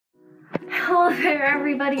Hello there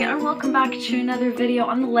everybody, and welcome back to another video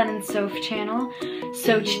on the Len and Soph channel.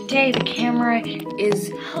 So today the camera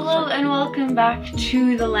is hello and welcome back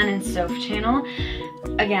to the Len and Soph channel.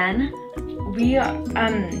 Again,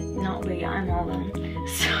 I'm all them.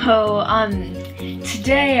 So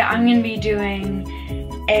today I'm gonna be doing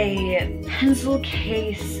a pencil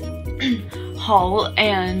case haul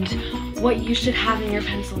and what you should have in your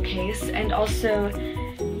pencil case, and also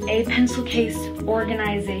a pencil case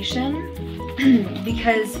organization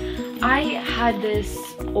because I had this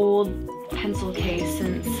old pencil case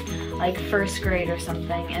since like first grade or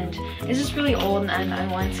something, and it's just really old and I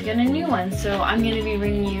wanted to get a new one, so I'm going to be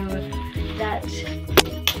bringing you that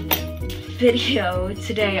video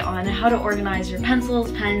today on how to organize your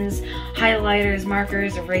pencils, pens, highlighters,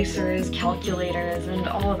 markers, erasers, calculators, and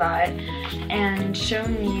all of that, and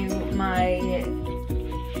showing you my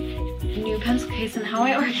new pencil case and how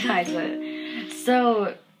I organize it.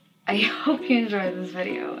 So I hope you enjoyed this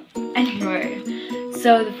video. Anyway,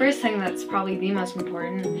 so the first thing that's probably the most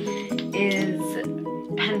important is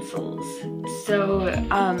pencils. So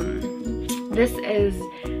this is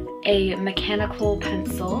a mechanical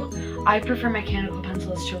pencil. I prefer mechanical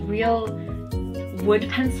pencils to real wood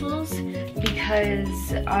pencils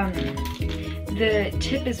because the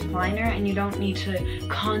tip is finer and you don't need to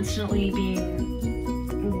constantly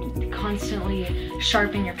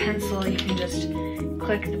sharpen your pencil. You can just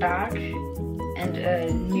click the back and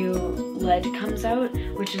a new lead comes out,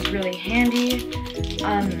 which is really handy.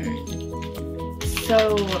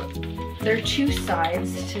 So there are two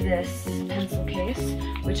sides to this pencil case,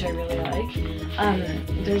 which I really like.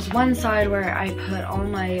 There's one side where I put all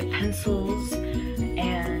my pencils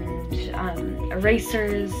and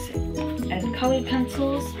erasers and colored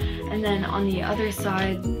pencils, and then on the other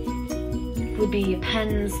side would be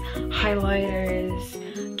pens,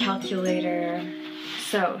 highlighters, calculator.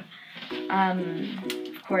 So, of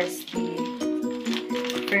course,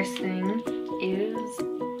 the first thing is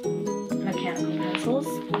mechanical pencils.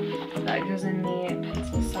 That goes in the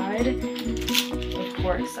pencil side. Of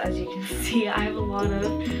course, as you can see, I have a lot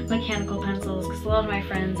of mechanical pencils because a lot of my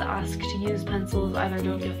friends ask to use pencils, either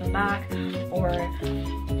don't give them back or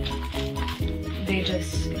they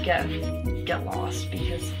just get lost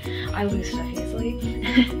because I lose stuff easily.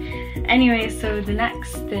 Anyway, so the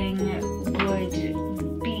next thing would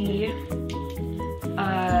be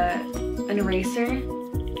an eraser.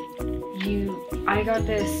 I got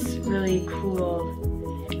this really cool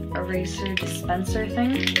eraser dispenser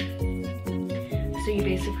thing. So you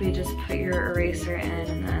basically just put your eraser in,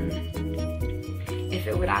 and then if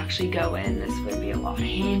it would actually go in, this would be a lot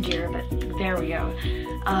handier, but there we go.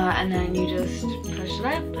 And then you just push it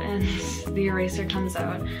up and the eraser comes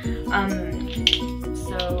out.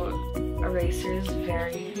 So erasers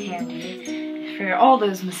very handy for all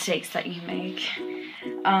those mistakes that you make.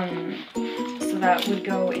 So that would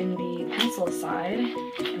go in the pencil side,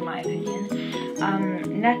 in my opinion.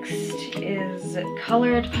 Next is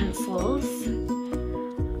colored pencils.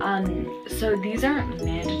 So these aren't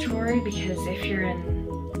mandatory because if you're in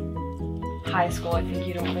high school, I think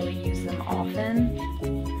you don't really use them often.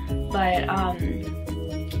 But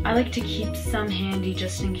I like to keep some handy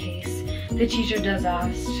just in case the teacher does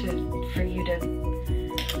ask for you to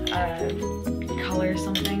color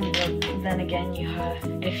something. But then again,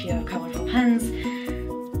 if you have colorful pens,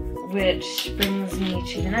 which brings me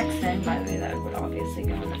to the next thing. By the way, that would obviously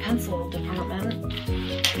go in the pencil department,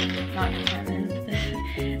 not department.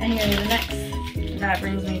 Anyway, that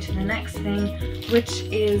brings me to the next thing, which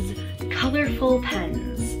is colorful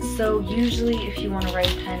pens. So usually if you want to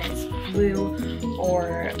write a pen, it's blue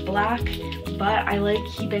or black, but I like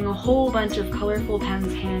keeping a whole bunch of colorful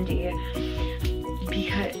pens handy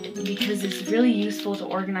because it's really useful to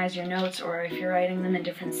organize your notes, or if you're writing them in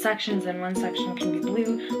different sections, and one section can be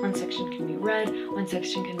blue, one section can be red, one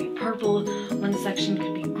section can be purple, one section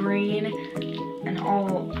can be green, and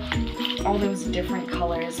all those different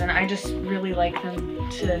colors, and I just really like them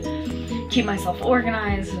to keep myself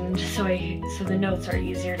organized, and so the notes are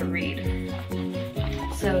easier to read.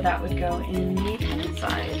 So that would go in the pen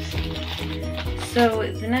side. So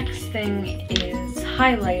the next thing is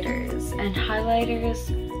highlighters, and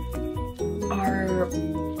highlighters are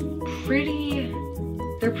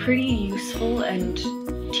pretty useful, and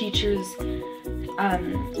teachers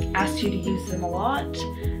ask you to use them a lot.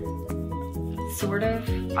 Sort of.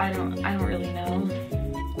 I don't really know.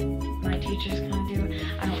 My teachers kind of do.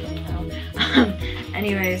 I don't really know.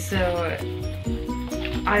 Anyway, so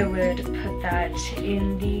I would put that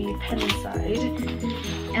in the pen side,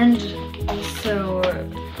 and also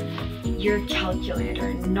your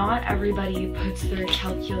calculator. Not everybody puts their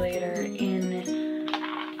calculator in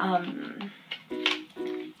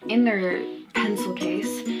in their pencil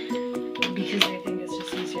case because I think it's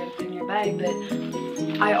just easier to put in your bag, but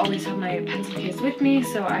I always have my pencil case with me,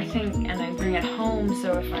 so I think, and I bring it home,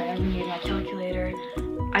 so if I ever need my calculator,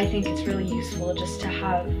 I think it's really useful just to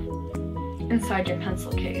have inside your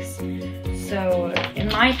pencil case. So in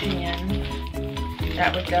my opinion,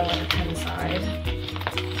 that would go on the pen side.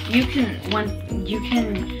 You can,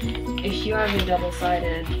 if you have a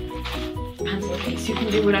double-sided pencil case, you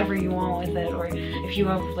can do whatever you want with it, or if you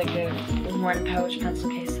have like a one pouch pencil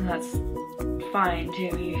case, then that's fine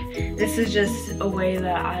too. This is just a way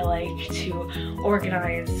that I like to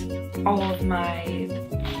organize all of my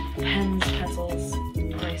pens, pencils,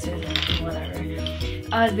 erasers, whatever.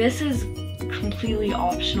 This is completely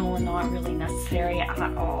optional and not really necessary at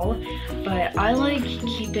all, but I like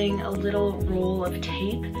keeping a little roll of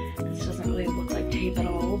tape. This doesn't really look like tape at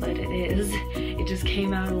all, but it is. It just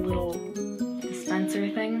came out a little dispenser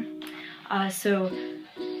thing. So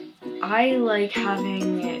I like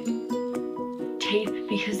having tape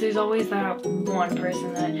because there's always that one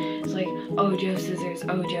person that is like, oh, do you have scissors?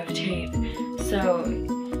 Oh, do you have tape? So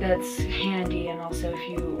that's handy, and also if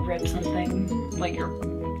you rip something like your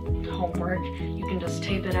homework, you can just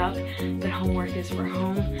tape it up, but homework is for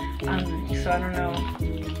home. So I don't know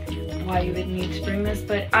why you would need to bring this,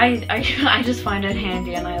 but I just find it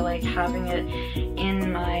handy, and I like having it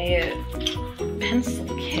in my pencil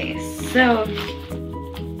case. So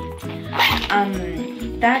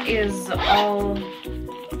that is all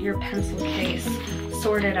your pencil case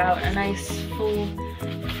sorted out, a nice full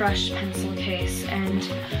fresh pencil case. And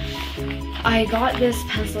I got this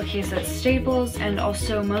pencil case at Staples, and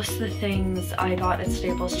also most of the things I got at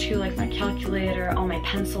Staples too, like my calculator, all my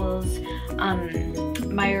pencils,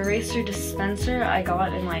 my eraser dispenser I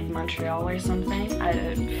got in like Montreal or something at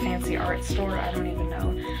a fancy art store, I don't even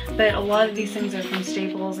know. But a lot of these things are from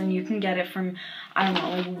Staples, and you can get it from, I don't know,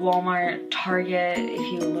 like Walmart, Target,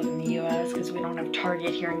 if you live in the US, because we don't have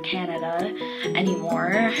Target here in Canada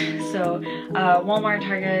anymore. So Walmart,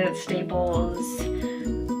 Target, Staples,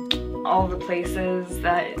 all the places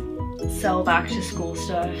that sell back to school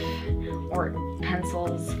stuff or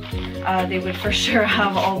pencils, they would for sure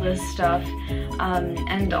have all this stuff.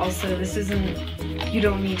 And also, this isn't, you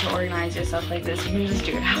don't need to organize your stuff like this, you can just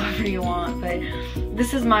do it however you want, but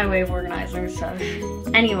this is my way of organizing stuff.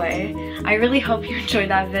 Anyway, I really hope you enjoyed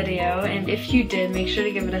that video, and if you did, make sure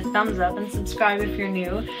to give it a thumbs up and subscribe if you're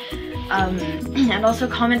new. And also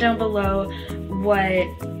comment down below what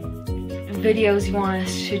videos you want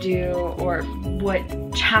us to do, or what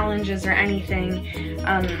challenges or anything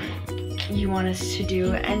you want us to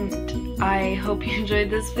do, and I hope you enjoyed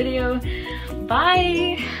this video.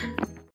 Bye!